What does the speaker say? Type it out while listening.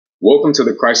Welcome to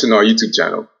the Christ in All YouTube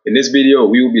channel. In this video,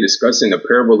 we will be discussing the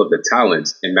parable of the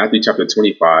talents in Matthew chapter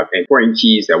 25 and important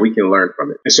keys that we can learn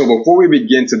from it. And so before we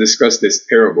begin to discuss this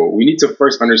parable, we need to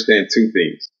first understand two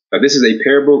things. That this is a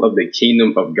parable of the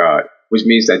kingdom of God, which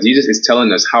means that Jesus is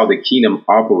telling us how the kingdom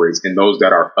operates in those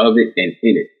that are of it and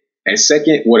in it. And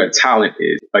second, what a talent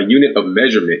is, a unit of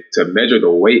measurement to measure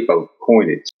the weight of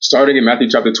coinage. Starting in Matthew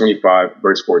chapter 25,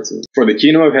 verse 14. For the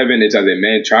kingdom of heaven is as a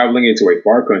man traveling into a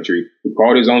far country who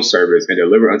called his own servants and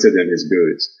delivered unto them his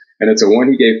goods. And unto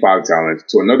one he gave 5 talents,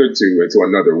 to another 2, and to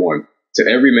another 1, to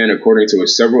every man according to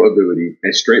his several ability,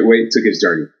 and straightway took his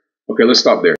journey. Okay, let's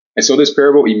stop there. And so this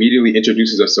parable immediately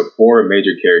introduces us to 4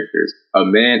 major characters, a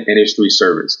man and his 3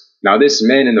 servants. Now this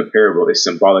man in the parable is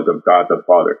symbolic of God the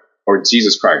Father, or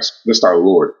Jesus Christ, just our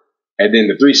Lord. And then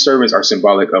the 3 servants are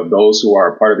symbolic of those who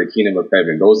are a part of the kingdom of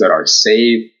heaven, those that are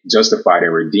saved, justified,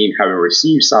 and redeemed, having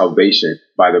received salvation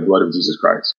by the blood of Jesus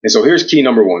Christ. And so here's key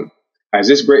number 1. As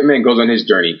this great man goes on his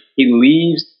journey, he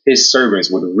leaves his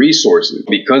servants with resources.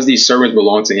 Because these servants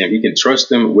belong to him, he can trust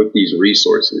them with these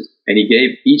resources. And he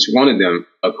gave each one of them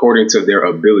according to their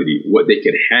ability, what they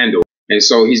could handle. And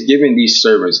so he's giving these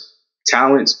servants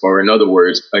talents, or in other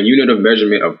words, a unit of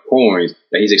measurement of coins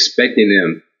that he's expecting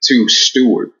them to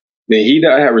steward. Then he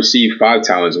that had received 5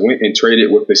 talents went and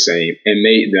traded with the same and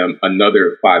made them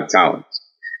another 5 talents.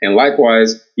 And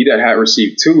likewise, he that had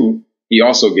received 2, he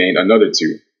also gained another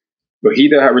 2. But he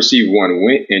that had received 1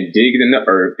 went and digged in the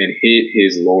earth and hid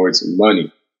his Lord's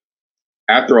money.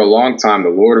 After a long time, the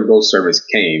Lord of those servants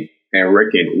came and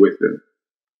reckoned with them.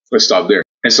 Let's stop there.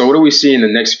 And so what do we see in the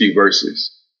next few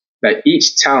verses? That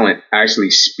each talent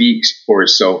actually speaks for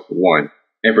itself, 1.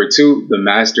 And for 2, the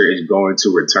master is going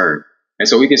to return. And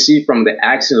so we can see from the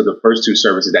action of the first 2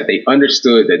 servants that they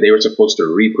understood that they were supposed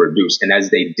to reproduce. And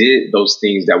as they did those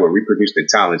things that would reproduce the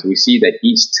talents, we see that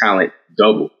each talent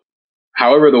doubled.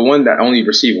 However, the one that only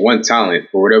received 1 talent,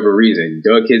 for whatever reason,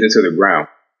 dug his into the ground.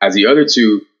 As the other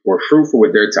 2 were fruitful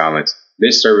with their talents,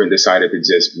 this servant decided to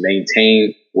just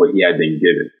maintain what he had been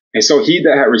given. And so he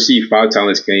that had received 5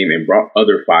 talents came and brought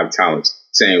other 5 talents,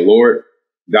 saying, Lord,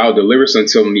 thou deliverest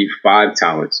unto me 5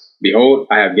 talents. Behold,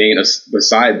 I have gained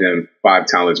beside them 5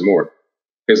 talents more.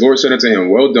 His Lord said unto him,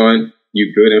 Well done,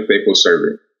 you good and faithful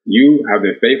servant. You have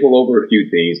been faithful over a few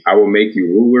things. I will make you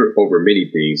ruler over many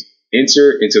things.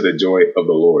 Enter into the joy of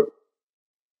the Lord.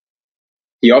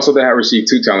 He also that had received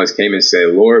 2 talents came and said,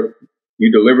 Lord,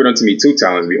 you delivered unto me 2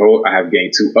 talents. Behold, I have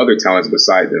gained 2 other talents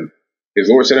beside them. His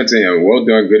Lord said unto him, Well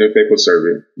done, good and faithful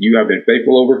servant. You have been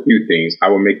faithful over few things. I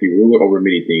will make you ruler over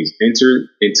many things. Enter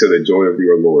into the joy of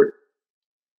your Lord.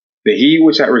 Then he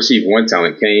which had received 1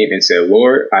 talent came and said,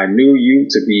 Lord, I knew you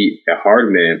to be a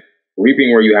hard man,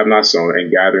 reaping where you have not sown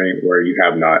and gathering where you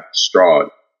have not strawed.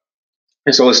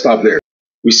 And so let's stop there.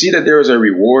 We see that there is a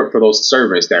reward for those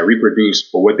servants that reproduce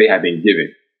for what they have been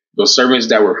given. Those servants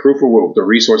that were fruitful with the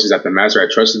resources that the master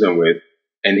had trusted them with.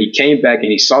 And he came back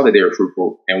and he saw that they were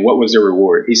fruitful. And what was their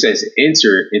reward? He says,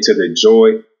 enter into the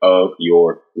joy of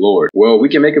your Lord. Well, we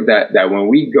can make of that when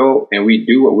we go and we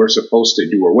do what we're supposed to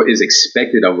do, or what is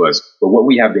expected of us, or what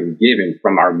we have been given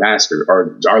from our master,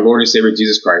 or our Lord and Savior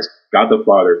Jesus Christ, God the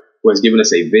Father, who has given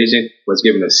us a vision, who has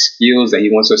given us skills that he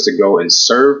wants us to go and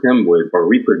serve him with, or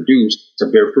reproduce to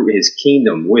bear fruit in his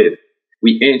kingdom with.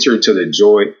 We enter into the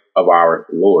joy of our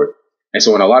Lord. And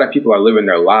so when a lot of people are living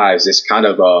their lives, it's kind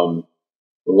of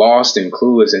lost and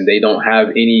clueless, and they don't have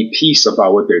any peace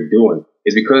about what they're doing,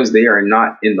 is because they are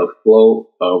not in the flow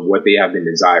of what they have been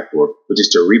designed for, which is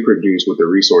to reproduce with the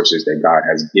resources that God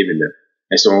has given them.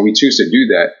 And so when we choose to do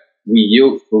that, we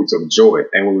yield fruits of joy.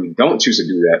 And when we don't choose to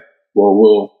do that, well,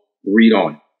 we'll read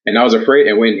on. And I was afraid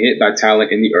and went and hid thy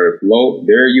talent in the earth. Lo,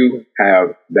 there you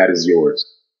have, that is yours.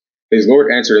 His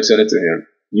Lord answered and said unto him,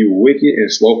 You wicked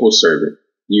and slothful servant,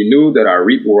 you knew that I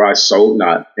reaped where I sowed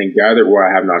not, and gathered where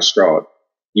I have not strawed.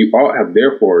 You ought have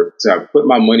therefore to have put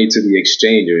my money to the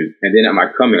exchangers, and then at my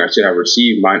coming I should have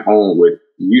received mine own with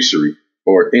usury,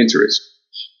 or interest.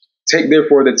 Take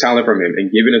therefore the talent from him, and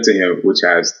give it unto him which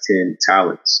has 10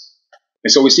 talents.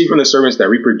 And so we see from the servants that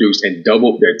reproduced and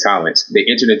doubled their talents, they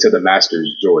entered into the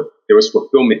master's joy. There was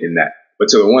fulfillment in that. But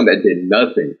to the one that did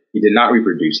nothing, he did not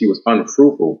reproduce, he was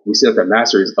unfruitful, we see that the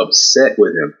master is upset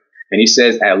with him. And he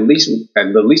says,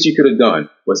 the least you could have done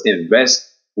was invest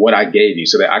what I gave you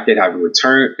so that I could have a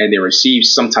return and then receive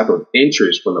some type of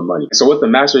interest from the money. So what the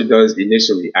master does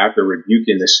initially after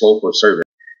rebuking the slothful servant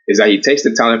is that he takes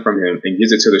the talent from him and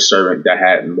gives it to the servant that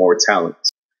had more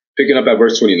talents. Picking up at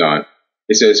verse 29,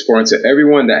 it says, For unto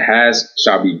everyone that has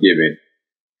shall be given,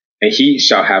 and he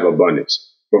shall have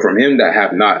abundance. But from him that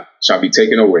hath not shall be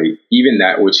taken away even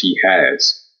that which he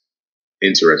has.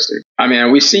 Interesting. I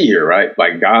mean, we see here, right?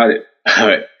 Like God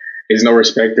is no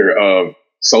respecter of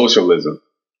socialism.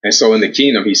 And so in the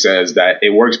kingdom, he says that it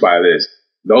works by this.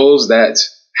 Those that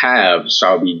have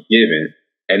shall be given,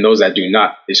 and those that do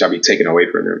not, it shall be taken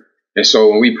away from them. And so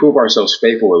when we prove ourselves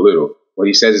faithful a little, what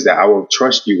he says is that I will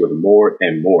trust you with more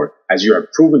and more as you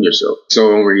have proven yourself.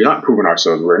 So when we're not proving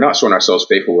ourselves, we're not showing ourselves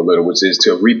faithful a little, which is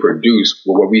to reproduce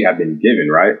what we have been given,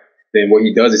 right? Then what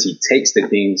he does is he takes the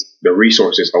things, the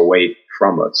resources away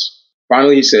from us.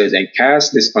 Finally, he says, and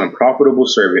cast this unprofitable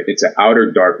servant into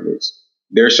outer darkness.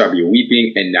 There shall be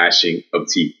weeping and gnashing of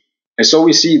teeth. And so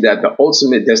we see that the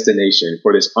ultimate destination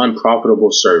for this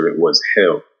unprofitable servant was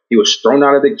hell. He was thrown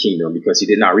out of the kingdom because he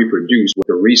did not reproduce with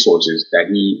the resources that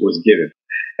he was given.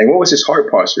 And what was his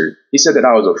heart posture? He said that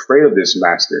I was afraid of this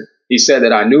master. He said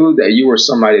that I knew that you were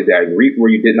somebody that reaped where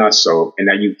you did not sow, and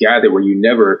that you gathered where you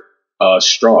never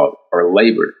strawed or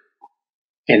labored.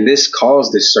 And this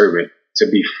caused this servant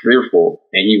to be fearful,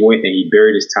 and he went and he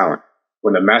buried his talent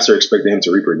when the master expected him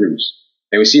to reproduce.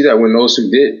 And we see that when those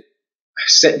who did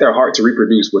set their heart to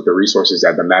reproduce with the resources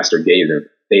that the master gave them,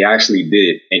 they actually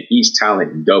did, and each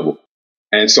talent doubled.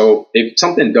 And so if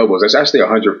something doubles, that's actually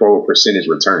 100-fold percentage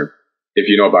return if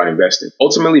you know about investing.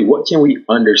 Ultimately, what can we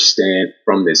understand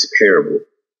from this parable?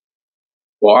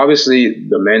 Well, obviously,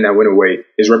 the man that went away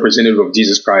is representative of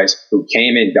Jesus Christ, who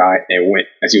came and died and went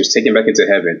as he was taken back into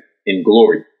heaven in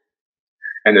glory.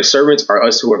 And the servants are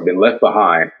us who have been left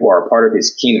behind, who are a part of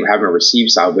his kingdom, having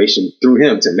received salvation through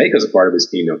him to make us a part of his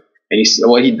kingdom. And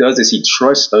what he does is he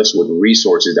trusts us with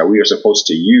resources that we are supposed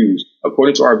to use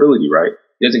according to our ability, right?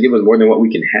 He doesn't give us more than what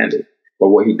we can handle. But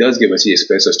what he does give us, he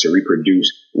expects us to reproduce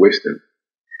with them.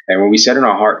 And when we set in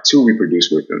our heart to reproduce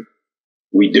with them,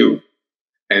 we do.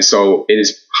 And so it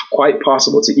is quite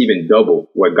possible to even double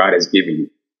what God has given you.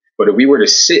 But if we were to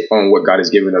sit on what God has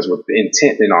given us with the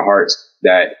intent in our hearts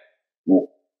that,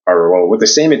 or with the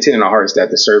same intent in our hearts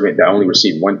that the servant that only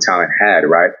received one talent had,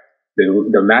 right?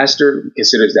 The master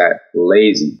considers that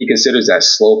lazy. He considers that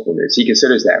slothfulness. He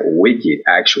considers that wicked,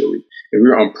 actually. If we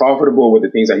are unprofitable with the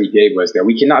things that he gave us, that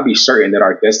we cannot be certain that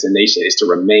our destination is to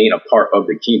remain a part of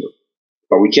the kingdom.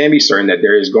 But we can be certain that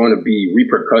there is going to be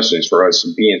repercussions for us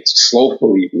being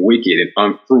slothfully wicked and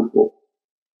unfruitful.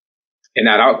 And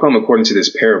that outcome, according to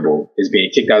this parable, is being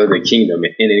kicked out of the kingdom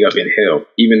and ending up in hell,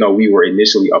 even though we were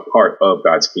initially a part of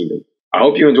God's kingdom. I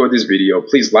hope you enjoyed this video.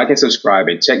 Please like and subscribe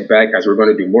and check back as we're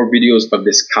going to do more videos of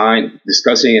this kind,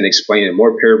 discussing and explaining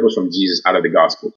more parables from Jesus out of the gospel.